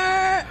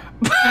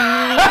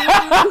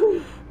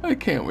 I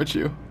can't with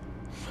you.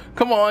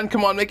 Come on,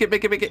 make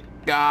it.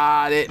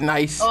 Got it.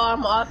 Nice. Oh,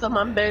 I'm awesome.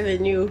 I'm better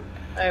than you.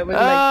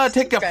 Alright,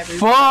 take a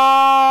fuck.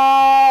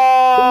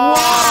 Why?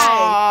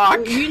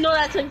 You know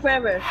that took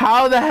forever.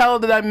 How the hell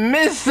did I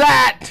miss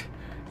that?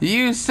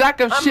 You sack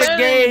of shit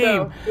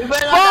game.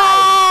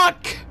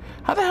 Fuck!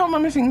 How the hell am I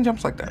missing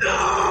jumps like that?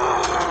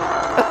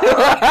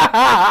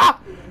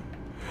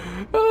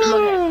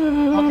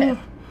 Okay.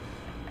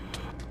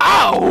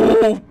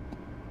 Ow!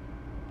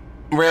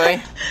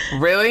 Really?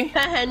 Really?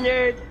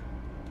 Nerd.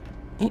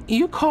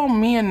 You call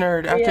me a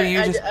nerd after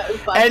you just...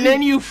 and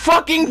then you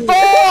fucking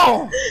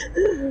fall!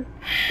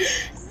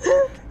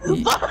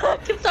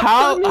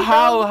 How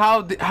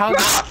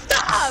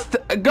Stop!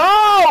 Go!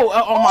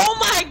 Oh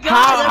my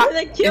god, I'm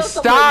gonna kill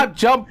someone. Stop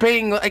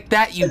jumping like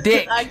that, you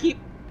dick!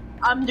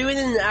 I'm doing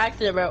it in an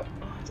accident, bro.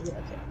 Okay.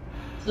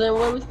 So then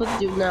what are we supposed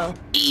to do now?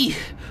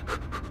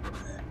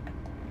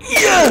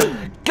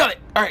 Yeah! Got it!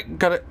 Alright,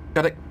 got it.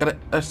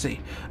 Let's see.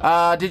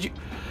 Did you...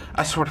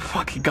 I swear to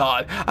fucking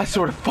God.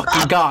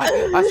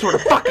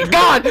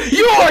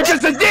 You are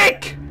just a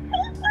dick!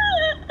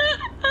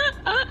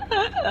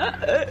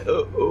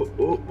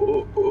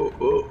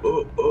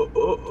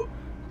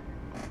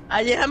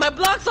 I didn't have my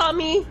blocks on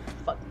me.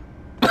 Fuck.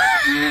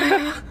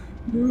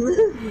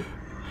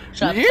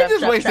 You're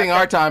just wasting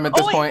our time at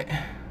this point.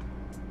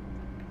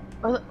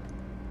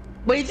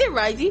 Wait, is it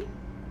Risey?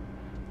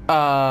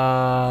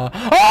 Oh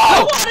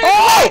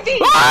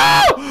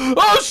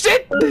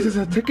shit! This is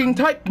a ticking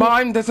time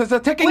bomb. This is a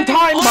ticking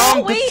time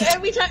bomb. Wait,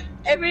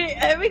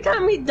 every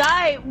time we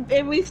die,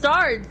 it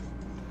restarts.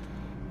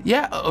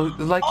 Yeah,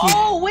 like.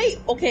 Oh wait,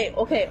 okay.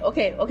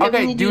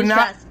 Okay, do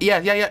not. Yeah.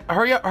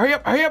 Hurry up.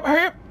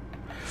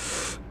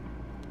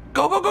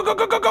 Go.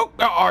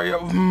 Are you?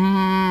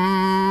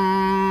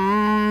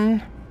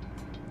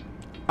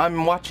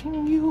 I'm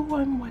watching you.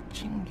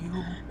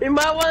 You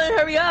might want to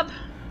hurry up.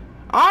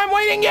 I'm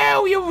waiting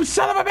you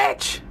son of a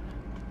bitch!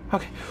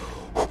 Okay.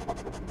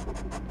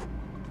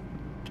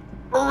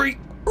 Hurry!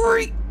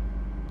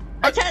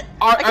 I can't.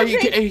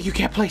 You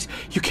can't place.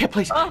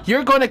 Oh.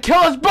 You're gonna kill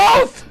us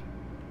both!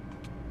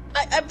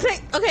 I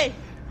play. Okay.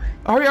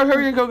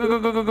 Hurry! Go!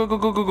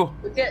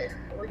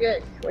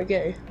 We're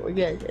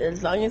good.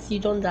 As long as you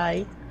don't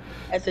die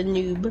as a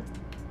noob.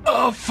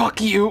 Oh, fuck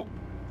you!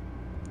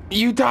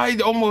 You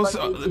died almost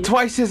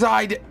twice as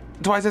I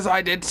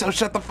did. So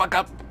shut the fuck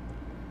up.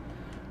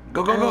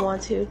 Go. I don't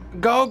want to.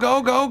 Go.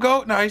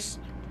 Nice.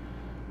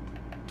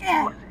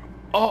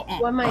 Oh.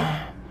 What am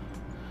I?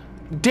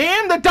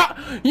 Damn the dog!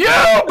 You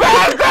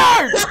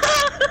bastard!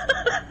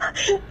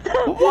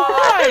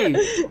 Why?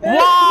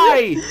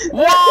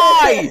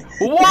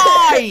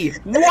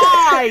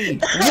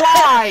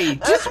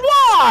 Just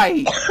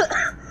why?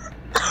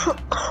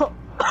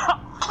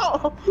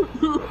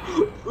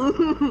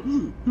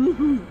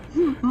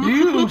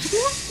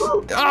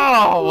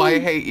 Oh, I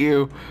hate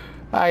you.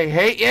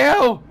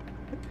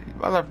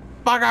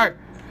 Motherfucker!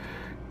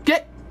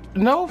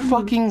 No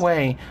fucking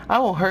way. I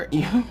will hurt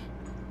you.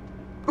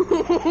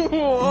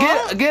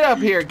 Get up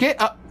here.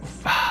 Get up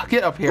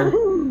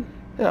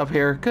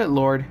here. Good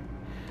lord.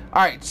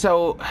 Alright,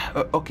 so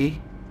okay.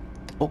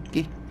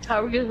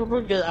 How are we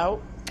gonna get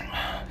out?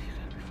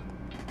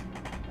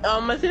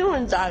 I think I'm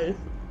gonna die.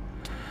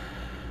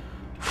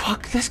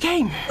 Fuck this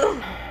game.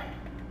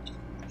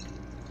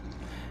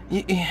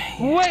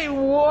 Wait,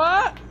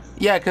 what?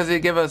 Yeah, because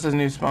it give us a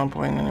new spawn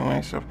point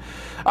anyway, so.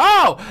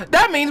 Oh!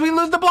 That means we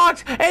lose the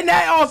blocks, and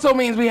that also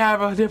means we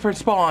have a different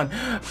spawn.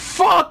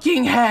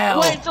 Fucking hell!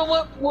 Wait, so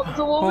what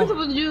are we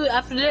supposed to do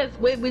after this?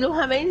 Wait, we don't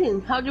have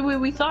anything. How do we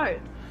restart?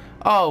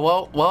 Oh,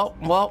 well,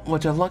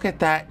 would you look at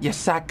that, you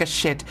sack of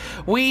shit.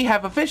 We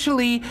have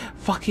officially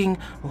fucking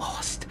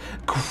lost.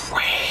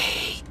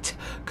 Great!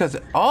 Because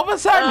all of a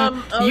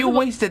sudden, you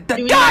wasted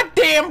the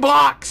goddamn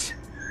blocks!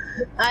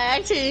 I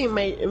actually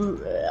made,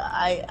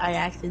 I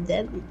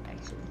accidentally,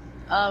 actually.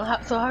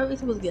 So how are we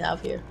supposed to get out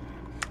of here?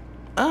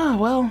 Oh,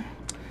 well.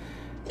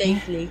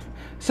 Safely.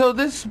 So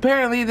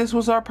apparently this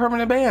was our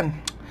permanent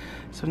ban.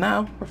 So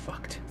now, we're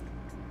fucked.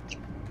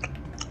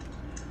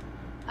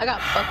 I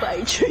got fucked by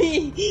a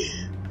tree.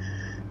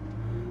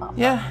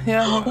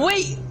 Yeah.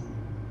 Wait!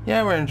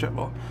 Yeah, we're in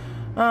trouble.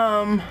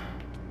 What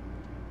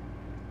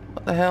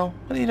the hell?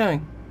 What are you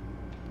doing?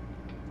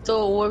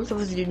 So what are we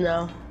supposed to do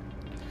now?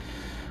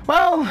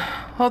 Well,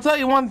 I'll tell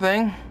you one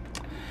thing.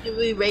 Did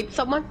we rape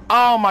someone?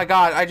 Oh my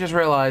god, I just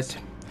realized.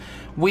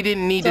 We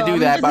didn't need to do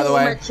that, by the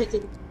way.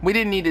 We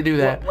didn't need to do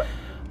that. What?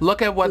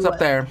 Look at what's up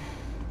there.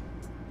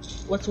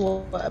 What's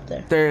what up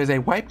there? There is a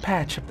white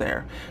patch up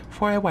there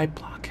for a white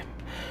block.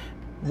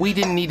 We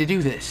didn't need to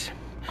do this.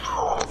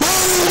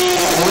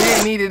 We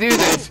didn't need to do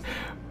this.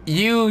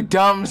 You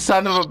dumb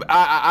son of a...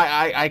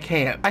 I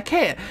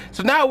can't.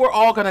 So now we're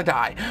all gonna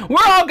die.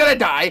 We're all gonna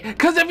die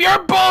because of your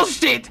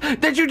bullshit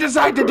that you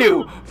decide to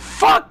do.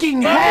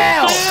 Fucking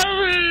hell!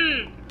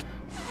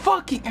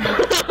 Fucking...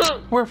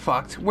 We're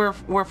fucked. We're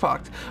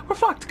fucked. We're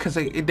fucked because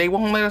they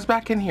won't let us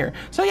back in here.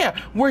 So yeah,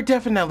 we're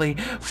definitely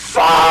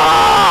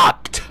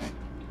fucked!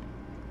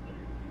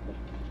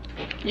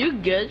 You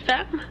good,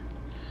 fam?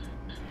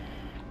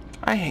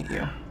 I hate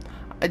you.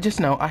 I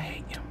just know I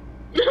hate you.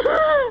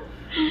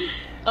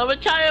 I'm a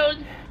child.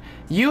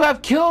 You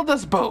have killed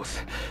us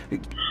both.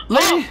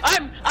 Ladies,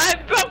 I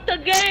broke the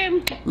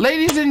game.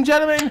 Ladies and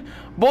gentlemen,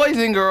 boys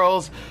and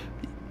girls,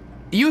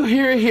 you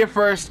hear it here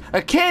first.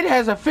 A kid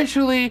has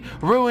officially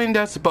ruined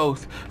us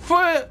both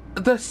for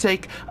the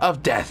sake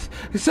of death.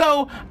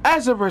 So,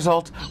 as a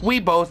result, we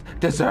both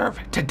deserve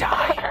to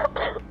die.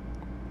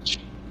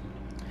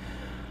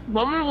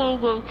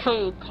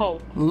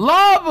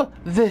 Love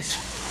this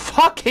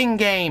fucking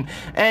game.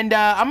 And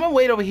I'm gonna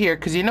wait over here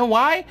because you know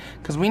why?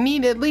 Because we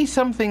need at least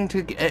something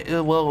to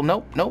well,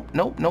 nope,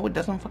 it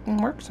doesn't fucking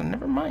work, so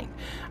never mind.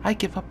 I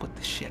give up with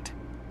this shit.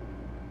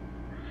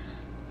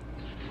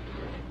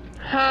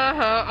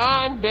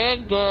 I'm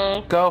dead,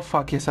 girl. Go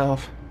fuck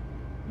yourself.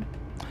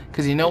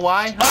 Because you know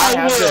why? I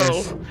have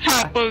this.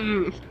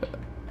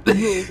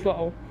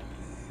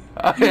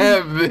 I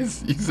have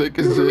this, you sick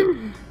of shit.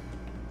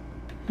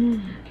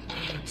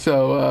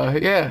 So,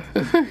 yeah.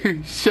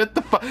 Shut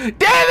the fuck.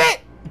 Damn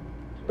it!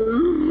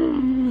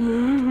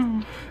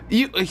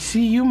 You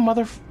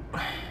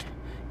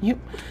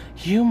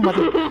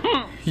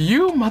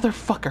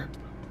motherfucker.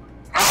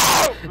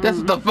 That's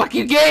what the fuck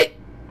you get!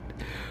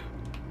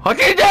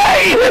 Fucking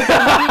day!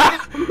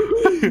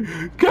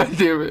 God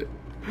damn it.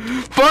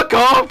 Fuck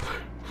off!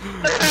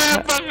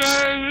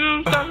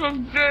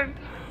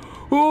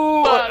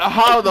 Ooh,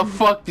 how the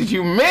fuck did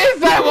you miss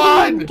that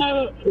one?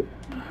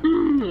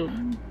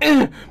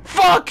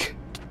 Fuck!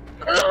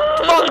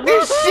 Fuck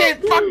this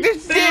shit! Fuck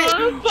this shit!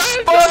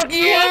 Fuck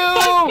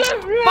you!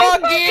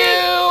 Fuck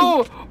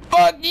you!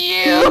 Fuck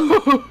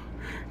you!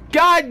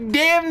 God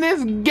damn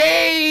this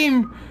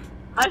game!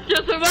 I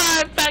still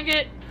survived,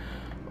 faggot!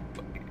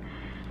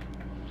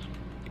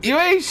 You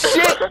ain't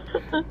shit!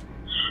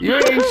 You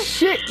ain't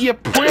shit, you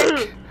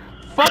prick!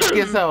 Fuck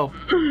yourself!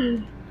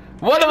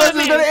 One of us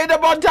is gonna end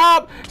up on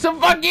top, so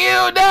fuck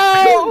you!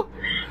 No!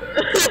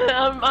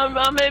 I'm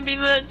gonna be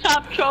the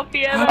top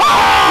trophy ever.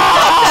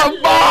 Oh,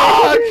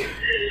 fuck!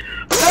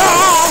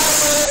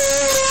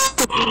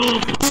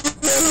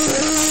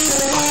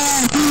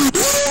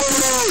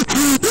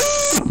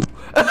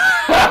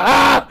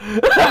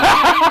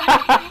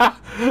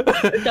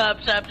 Stop.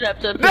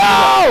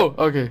 No!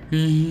 Okay.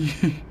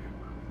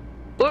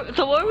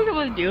 So what are we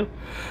supposed to do?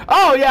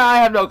 Oh yeah, I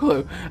have no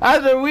clue.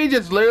 Either we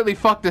just literally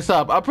fucked this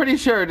up. I'm pretty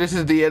sure this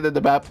is the end of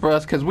the map for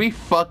us because we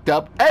fucked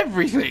up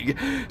everything.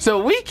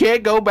 So we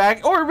can't go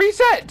back or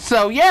reset.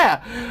 So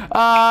yeah,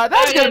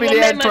 that's gonna be the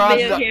end for us.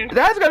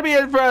 That's gonna be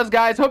it for us,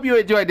 guys. Hope you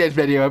enjoyed this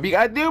video. If you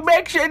guys do,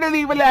 make sure to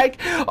leave a like.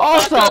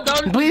 Also,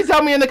 please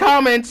tell me in the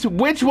comments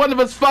which one of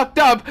us fucked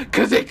up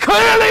because it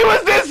clearly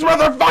was this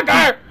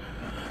motherfucker.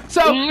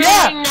 So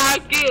yeah.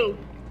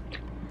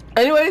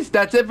 Anyways,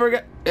 that's it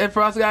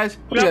for us, guys.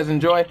 Hope you guys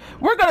enjoy.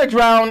 We're gonna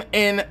drown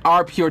in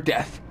our pure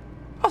death.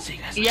 I'll see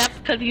you guys later. Yep,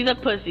 because he's a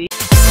pussy.